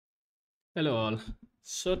Hello all.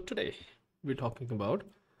 So today we're talking about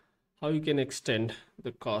how you can extend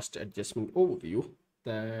the cost adjustment overview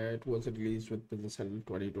that was released with Business Handle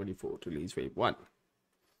 2024 release wave 1.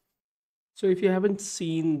 So if you haven't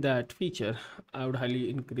seen that feature, I would highly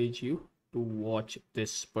encourage you to watch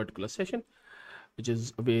this particular session, which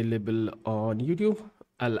is available on YouTube.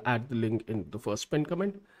 I'll add the link in the first pinned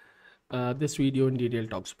comment. This video in detail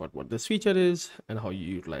talks about what this feature is and how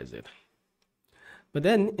you utilize it. But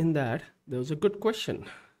then in that, there was a good question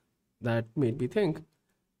that made me think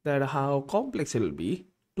that how complex it'll be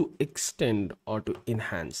to extend or to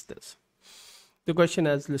enhance this. The question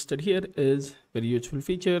as listed here is very useful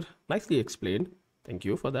feature, nicely explained. Thank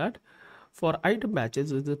you for that. For item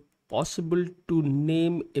batches, is it possible to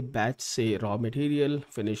name a batch, say raw material,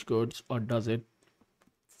 finished goods, or does it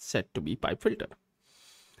set to be pipe filter?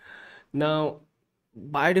 Now,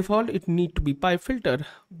 by default, it need to be pipe filter,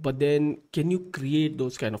 but then can you create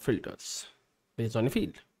those kind of filters based on a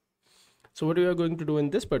field? So what we are going to do in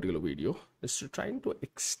this particular video is to try to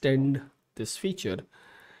extend this feature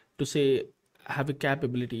to say have a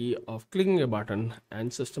capability of clicking a button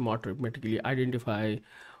and system automatically identify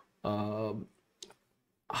how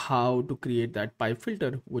to create that pipe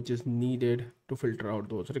filter which is needed to filter out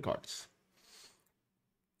those records.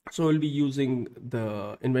 So we'll be using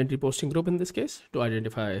the inventory posting group in this case to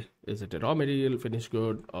identify is it a raw material, finished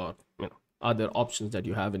good, or other options that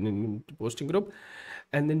you have in inventory posting group.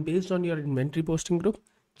 And then based on your inventory posting group,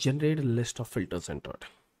 generate a list of filters into it.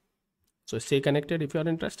 So stay connected if you're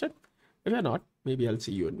interested. If you're not, maybe I'll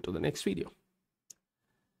see you into the next video.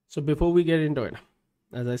 So before we get into it,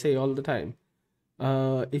 as I say all the time,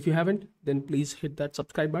 if you haven't, then please hit that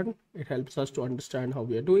subscribe button. It helps us to understand how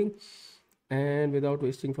we are doing. And without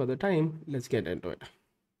wasting further time, let's get into it.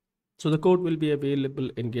 So the code will be available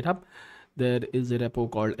in GitHub. There is a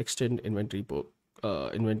repo called extend inventory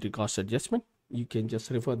cost adjustment. You can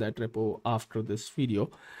just refer that repo after this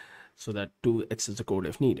video so that to access the code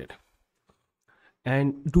if needed.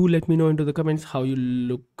 And do let me know into the comments how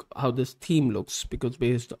this theme looks, because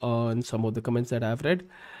based on some of the comments that I've read,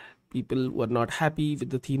 people were not happy with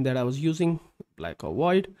the theme that I was using, black or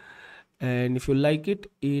white. And if you like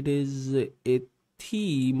it, it is a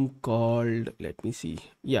theme called, let me see,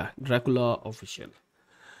 yeah, Dracula Official.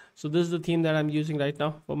 So this is the theme that I'm using right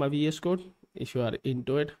now for my VS Code. If you are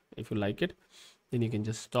into it, if you like it, then you can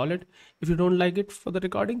just install it. If you don't like it for the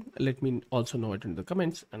recording, let me also know it in the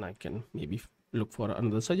comments and I can maybe look for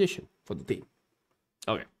another suggestion for the theme.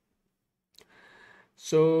 Okay.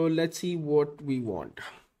 So let's see what we want.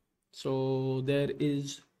 So there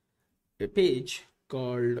is a page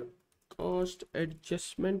called cost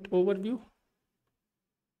adjustment overview,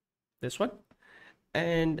 this one,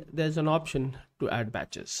 and there's an option to add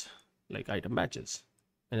batches like item batches,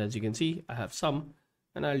 and as you can see I have some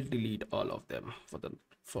and I'll delete all of them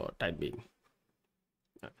for time being.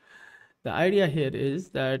 The idea here is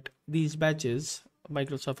that these batches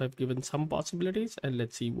Microsoft have given some possibilities, and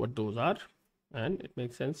let's see what those are. And it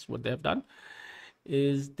makes sense. What they have done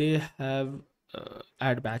is they have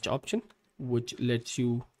add batch option, which lets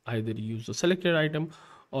you either use the selected item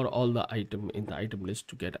or all the item in the item list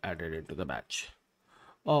to get added into the batch,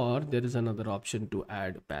 or there is another option to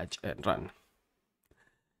add batch and run.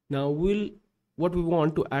 Now what we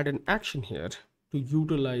want to add an action here to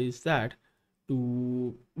utilize that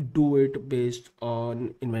to do it based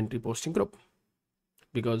on inventory posting group,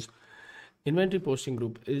 because inventory posting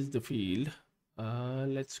group is the field.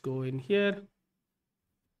 Let's go in here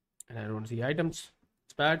and I don't see items.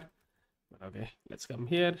 It's bad. Okay, let's come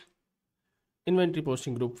here. Inventory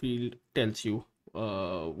posting group field tells you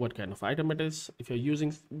what kind of item it is. If you're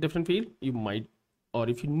using different field, you might, or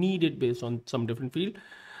if you need it based on some different field,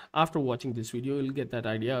 after watching this video, you'll get that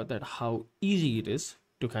idea that how easy it is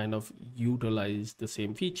to kind of utilize the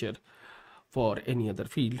same feature for any other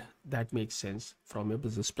field that makes sense from a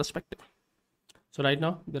business perspective. So right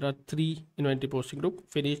now there are 3 inventory posting group: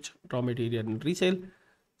 finished, raw material, and resale.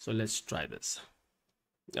 So let's try this.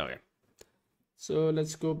 Okay, so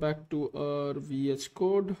let's go back to our VS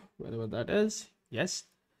Code, wherever that is. Yes,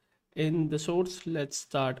 in the source, let's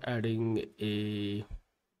start adding a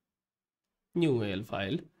new AL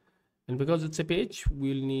file, and because it's a page,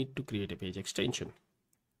 we'll need to create a page extension.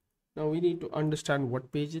 Now we need to understand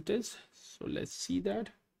what page it is, so let's see that.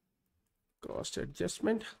 Cost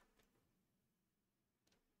adjustment.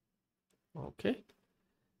 Okay,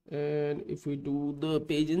 and if we do the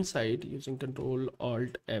page inside using Control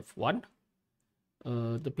Alt F1,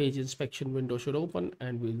 the page inspection window should open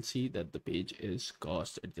and we'll see that the page is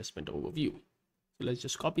cost adjustment overview. So let's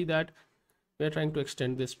just copy that. We're trying to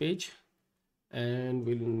extend this page and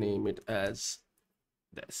we'll name it as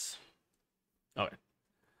this. All right.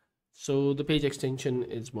 So the page extension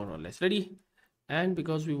is more or less ready. And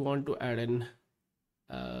because we want to add an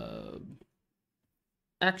uh,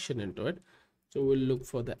 action into it, so we'll look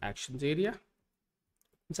for the actions area.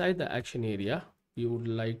 Inside the action area, we would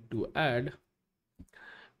like to add,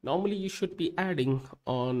 normally you should be adding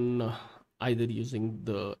on either using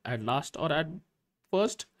the add last or add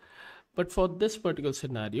first, but for this particular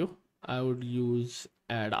scenario I would use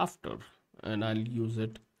add after, and I'll use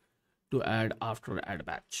it to add after add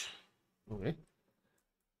batch. Okay,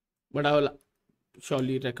 but I will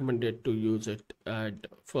surely recommend it to use it at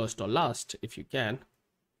first or last if you can,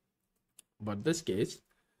 but this case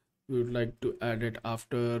we would like to add it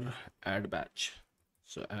after add batch.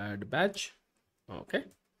 So add batch. Okay,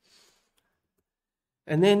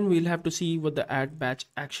 and then we'll have to see what the add batch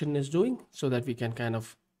action is doing so that we can kind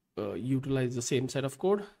of utilize the same set of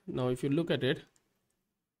code. Now if you look at it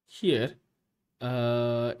here,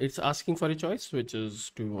 it's asking for a choice, which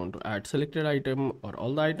is, do you want to add selected item or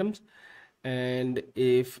all the items? And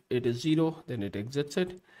if it is 0, then it exits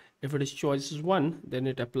it. If it is choice is 1, then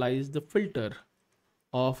it applies the filter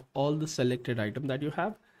of all the selected item that you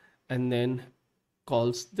have, and then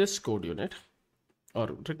calls this code unit or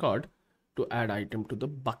record to add item to the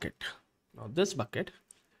bucket. Now this bucket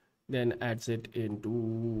then adds it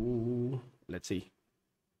into, let's see,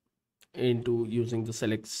 into using the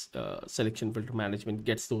selection filter management,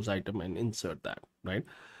 gets those item and insert that, right?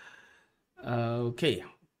 Okay,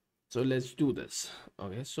 so let's do this.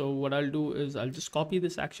 Okay, so what I'll do is I'll just copy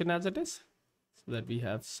this action as it is so that we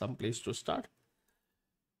have some place to start,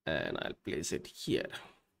 and I'll place it here.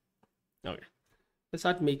 Okay, let's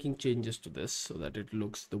start making changes to this so that it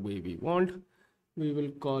looks the way we want. We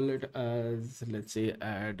will call it as, let's say,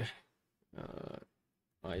 add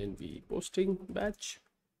inv posting batch,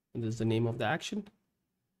 and this is the name of the action.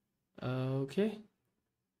 Okay,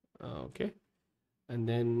 okay, and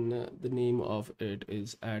then the name of it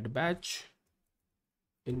is add batch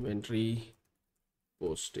inventory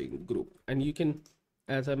posting group. And you can,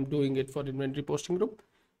 as I'm doing it for inventory posting group,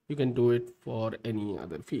 you can do it for any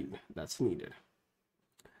other field that's needed.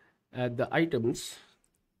 Add the items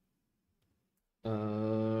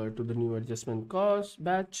to the new adjustment cost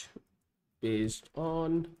batch based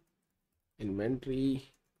on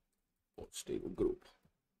inventory posting group.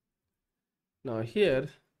 Now here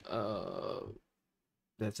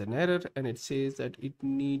there's an error and it says that it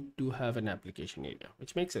need to have an application area,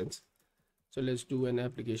 which makes sense. So let's do an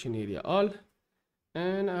application area all,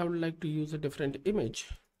 and I would like to use a different image.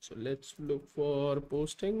 So let's look for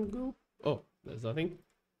posting group. Oh, there's nothing,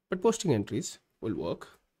 but posting entries will work.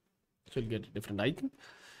 So you'll get a different icon.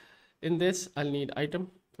 In this, I'll need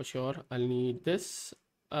item for sure. I'll need this.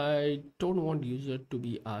 I don't want user to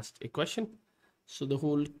be asked a question, so the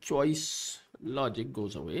whole choice logic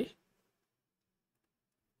goes away.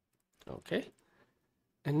 Okay,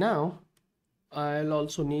 and now I'll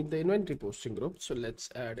also need the inventory posting group. So let's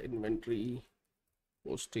add inventory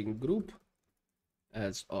posting group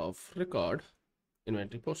as of record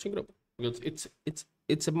inventory posting group, because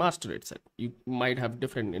it's a master itself. You might have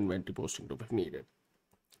different inventory posting group if needed,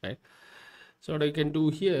 right? So what I can do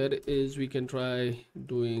here is we can try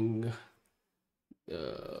doing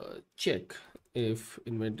check if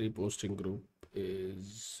inventory posting group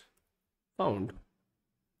is found.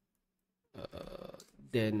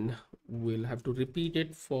 Then we'll have to repeat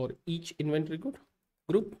it for each inventory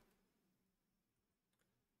group.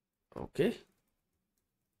 Okay,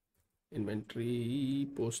 inventory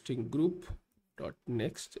posting group dot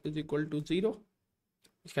next is equal to 0,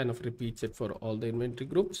 which kind of repeats it for all the inventory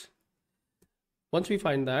groups. Once we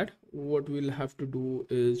find that, what we'll have to do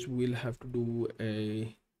is we'll have to do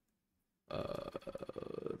a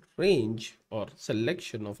range or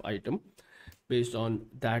selection of item based on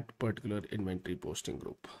that particular inventory posting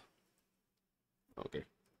group. Okay,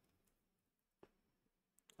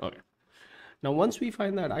 okay, now once we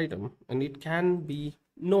find that item, and it can be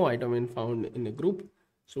no item in found in a group,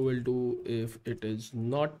 so we'll do if it is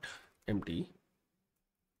not empty.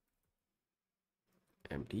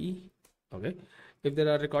 Okay, if there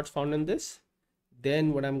are records found in this,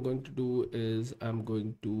 then what I'm going to do is I'm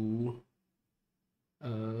going to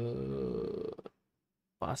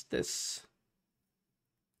pass this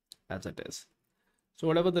as it is. So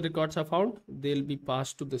whatever the records are found, they'll be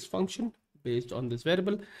passed to this function based on this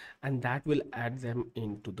variable, and that will add them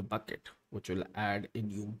into the bucket, which will add a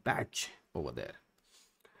new batch over there.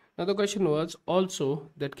 Now the question was also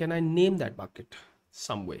that can I name that bucket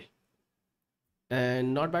some way,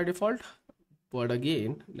 and not by default, but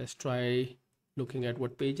again let's try looking at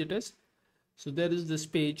what page it is. So there is this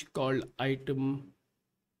page called item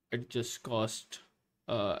adjust cost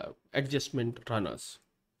adjustment runners.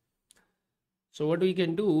 So what we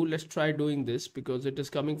can do, let's try doing this because it is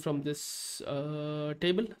coming from this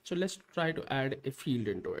table. So let's try to add a field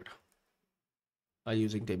into it by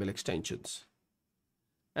using table extensions,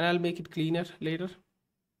 and I'll make it cleaner later.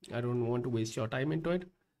 I don't want to waste your time into it.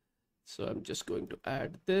 So I'm just going to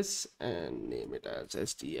add this and name it as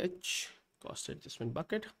SDH cost adjustment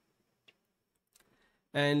bucket.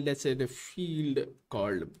 And let's say the field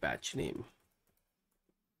called batch name.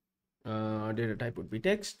 Data type would be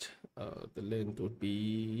text. The length would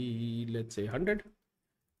be, let's say 100,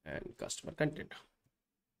 and customer content.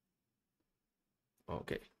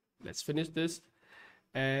 Okay, let's finish this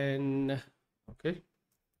and okay,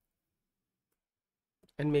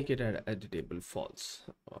 and make it an editable false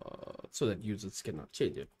so that users cannot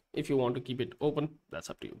change it. If you want to keep it open, that's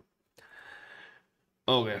up to you.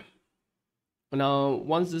 Okay, now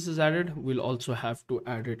once this is added, we'll also have to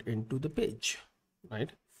add it into the page,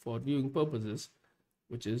 right, for viewing purposes,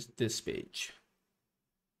 which is this page.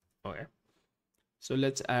 Okay, so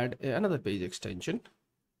let's add another page extension,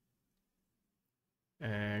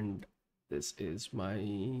 and this is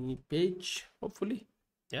my page, hopefully.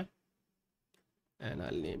 Yeah, and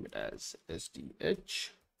I'll name it as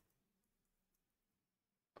SDH.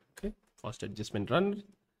 Okay, cost adjustment run.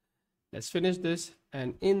 Let's finish this,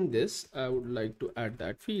 and in this I would like to add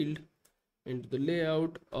that field into the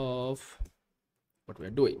layout of what we're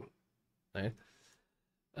doing, right?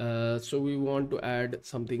 So we want to add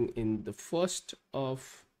something in the first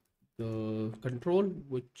of the control,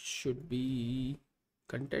 which should be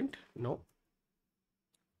content. No,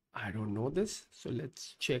 I don't know this, so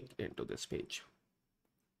let's check into this page.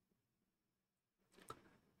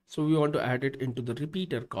 So we want to add it into the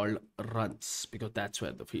repeater called runs, because that's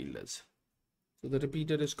where the field is. So the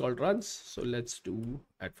repeater is called runs. So let's do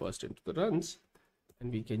at first into the runs,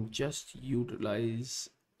 and we can just utilize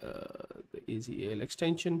the AZAL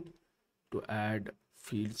extension to add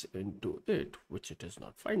fields into it, which it is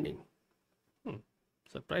not finding.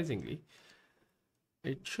 Surprisingly,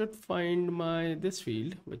 it should find this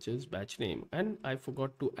field, which is batch name, and I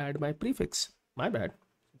forgot to add my prefix. My bad.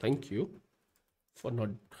 Thank you for not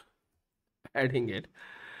adding it.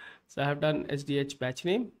 So I have done SDH batch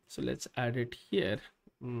name. So let's add it here.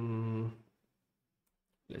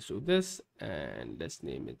 Let's do this, and let's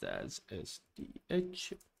name it as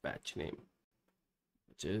SDH batch name,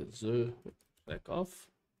 which is rec of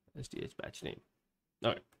SDH batch name.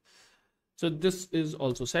 All right. So this is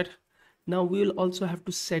also set. Now we'll also have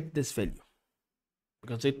to set this value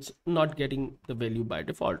because it's not getting the value by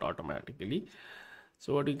default automatically.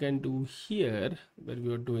 So what we can do here, when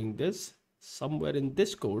we are doing this, somewhere in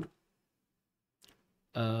this code,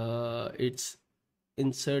 it's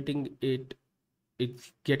inserting it,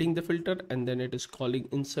 it's getting the filter, and then it is calling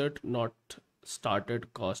insert not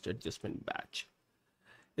started cost adjustment batch.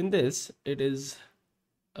 In this, it is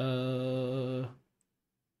doing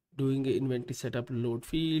an inventory setup load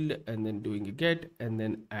field, and then doing a get, and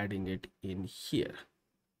then adding it in here.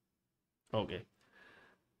 Okay,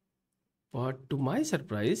 but to my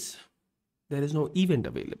surprise, there is no event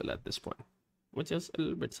available at this point, which is a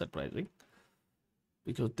little bit surprising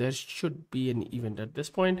because there should be an event at this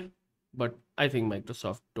point, but I think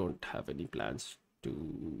Microsoft don't have any plans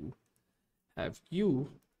to have you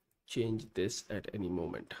change this at any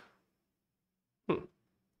moment.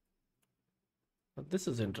 But this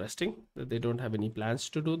is interesting that they don't have any plans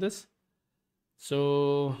to do this.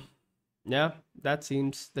 So yeah, that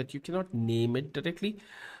seems that you cannot name it directly,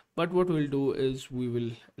 but what we'll do is we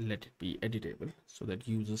will let it be editable so that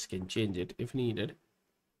users can change it if needed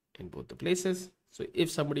in both the places. So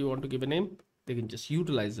if somebody want to give a name, they can just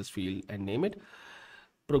utilize this field and name it.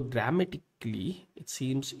 Programmatically, it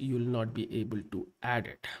seems you will not be able to add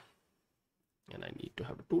it, and I need to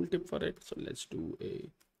have a tooltip for it. So let's do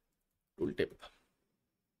a tooltip.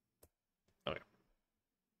 Okay.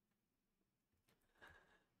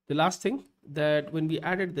 The last thing, that when we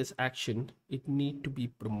added this action, it need to be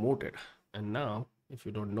promoted. And now, if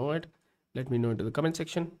you don't know it, let me know into the comment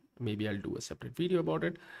section. Maybe I'll do a separate video about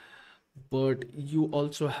it. But you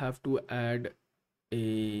also have to add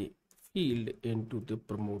a field into the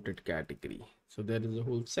promoted category. So there is a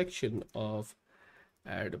whole section of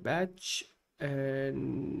add batch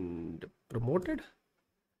and promoted,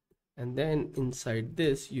 and then inside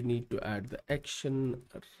this you need to add the action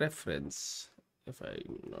reference, if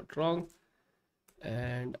I'm not wrong,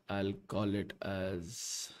 and I'll call it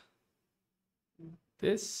as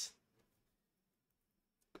this.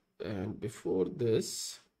 And before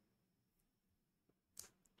this,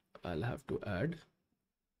 I'll have to add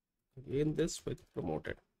again this with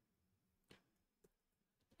promoted.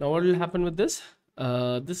 Now what will happen with this?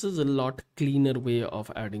 This is a lot cleaner way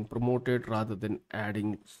of adding promoted rather than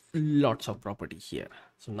adding lots of property here.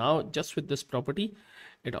 So now just with this property,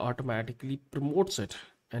 it automatically promotes it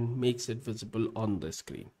and makes it visible on the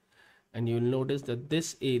screen. And you'll notice that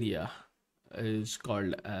this area is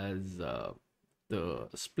called as the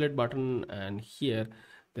split button, and here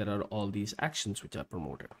there are all these actions which are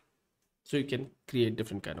promoted. So you can create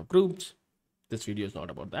different kind of groups. This video is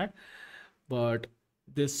not about that, but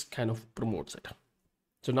this kind of promotes it.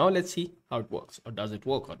 So now let's see how it works, or does it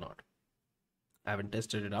work or not. I haven't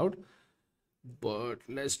tested it out, but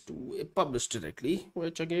let's do a publish directly,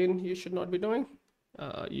 which again you should not be doing.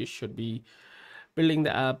 You should be building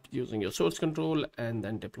the app using your source control and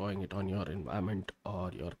then deploying it on your environment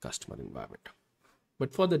or your customer environment.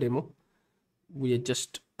 But for the demo, we are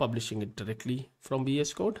just publishing it directly from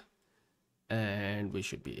VS Code, and we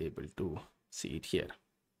should be able to see it here.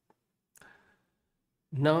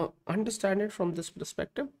 Now understand it from this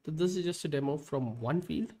perspective that this is just a demo from one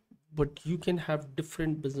field, but you can have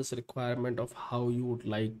different business requirement of how you would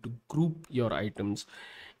like to group your items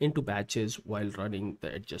into batches while running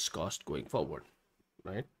the adjust cost going forward,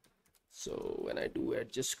 right? So when I do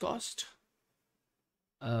adjust cost,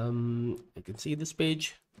 I can see this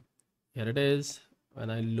page. Here it is. When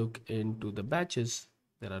I look into the batches,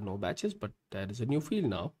 there are no batches, but there is a new field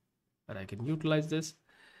now where I can utilize this,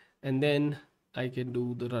 and then I can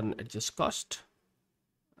do the run adjust cost,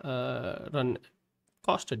 run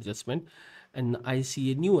cost adjustment, and I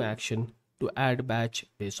see a new action to add batch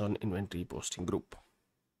based on inventory posting group.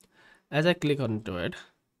 As I click onto it,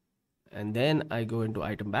 and then I go into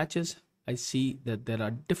item batches, I see that there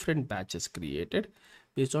are different batches created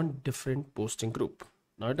based on different posting group.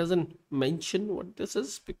 Now it doesn't mention what this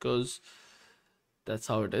is because that's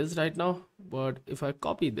how it is right now. But if I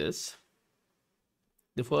copy this,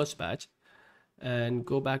 the first batch, and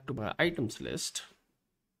go back to my items list,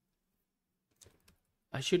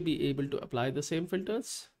 I should be able to apply the same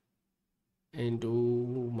filters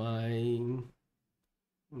into my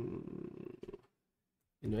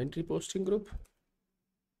inventory posting group.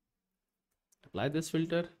 Apply this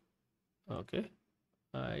filter. Okay,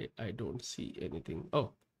 I don't see anything.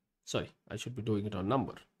 Oh, sorry, I should be doing it on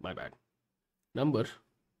number, my bad. Number,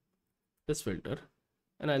 this filter,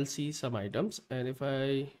 and I'll see some items, and if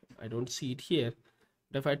I don't see it here,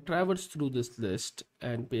 but if I traverse through this list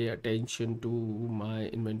and pay attention to my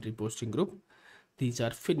inventory posting group, these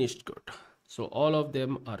are finished good. So all of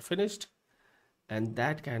them are finished, and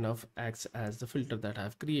that kind of acts as the filter that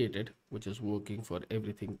I've created, which is working for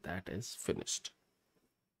everything that is finished,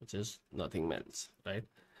 which is nothing else, right?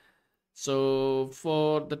 So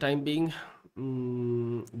for the time being,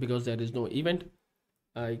 because there is no event,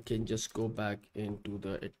 I can just go back into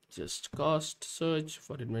the adjust cost search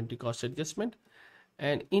for inventory cost adjustment,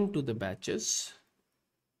 and into the batches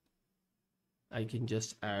I can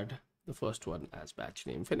just add the first one as batch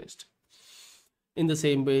name finished. In the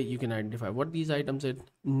same way, you can identify what these items are,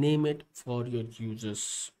 name it for your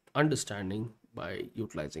users understanding by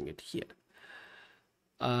utilizing it here.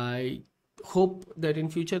 I hope that in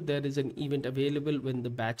future there is an event available when the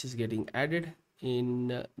batch is getting added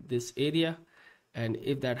in this area, and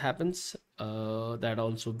if that happens, that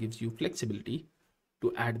also gives you flexibility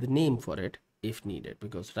to add the name for it if needed,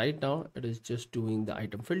 because right now it is just doing the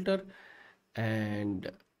item filter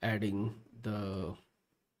and adding the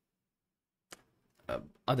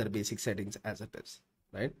other basic settings as it is,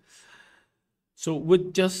 right? So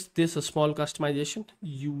with just this a small customization,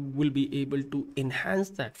 you will be able to enhance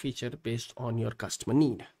that feature based on your customer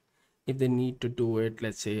need. If they need to do it,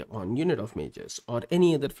 let's say on unit of measures or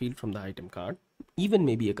any other field from the item card, even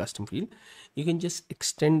maybe a custom field, you can just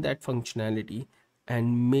extend that functionality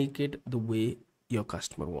and make it the way your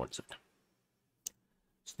customer wants it.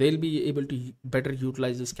 So they'll be able to better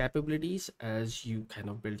utilize these capabilities as you kind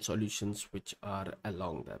of build solutions which are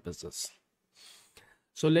along their business.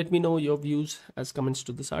 So let me know your views as comments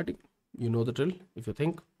to this article. You know the drill. If you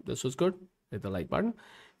think this was good, hit the like button.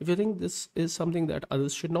 If you think this is something that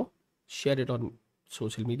others should know, share it on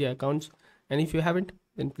social media accounts. And if you haven't,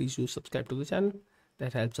 then please do subscribe to the channel.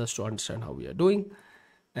 That helps us to understand how we are doing.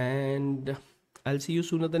 And I'll see you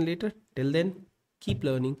sooner than later. Till then, keep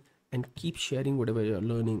learning and keep sharing whatever you're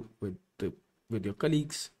learning with your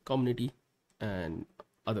colleagues, community, and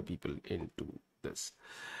other people into this.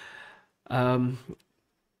 Have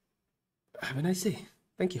a nice day.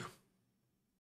 Thank you.